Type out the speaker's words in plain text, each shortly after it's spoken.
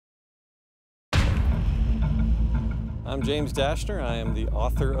I'm James Dashner. I am the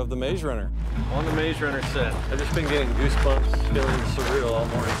author of The Maze Runner. On the Maze Runner set, I've just been getting goosebumps, feeling surreal all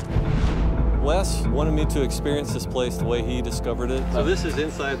morning. Wes wanted me to experience this place the way he discovered it. So this is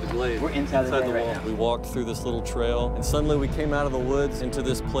inside the glade. We're inside the glade right now. We walked through this little trail, and suddenly we came out of the woods into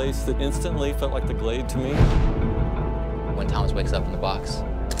this place that instantly felt like the glade to me. When Thomas wakes up in the box,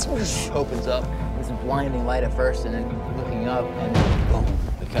 it opens up. It's a blinding light at first, and then looking up, and boom.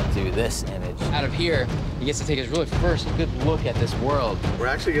 We cut to this image. Out of here, he gets to take his really first good look at this world. We're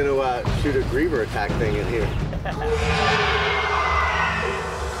actually going to shoot a griever attack thing in here.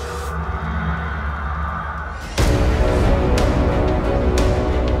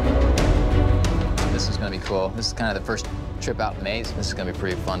 This is going to be cool. This is kind of the first trip out in the maze. This is going to be a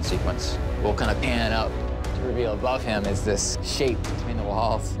pretty fun sequence. We'll kind of pan up. To reveal above him is this shape between the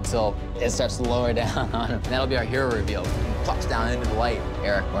walls until it starts to lower down on him. And that'll be our hero reveal. He plops down into the light.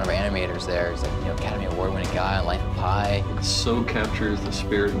 Eric, one of our animators there, is like, Academy Award-winning guy on Light and Pie. It so captures the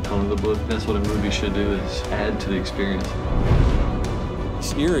spirit and tone of the book. That's what a movie should do, is add to the experience.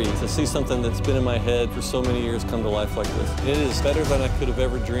 It's eerie to see something that's been in my head for so many years come to life like this. It is better than I could have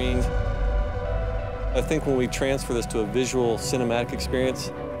ever dreamed. I think when we transfer this to a visual cinematic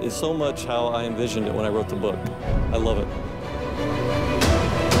experience, it's so much how I envisioned it when I wrote the book. I love it.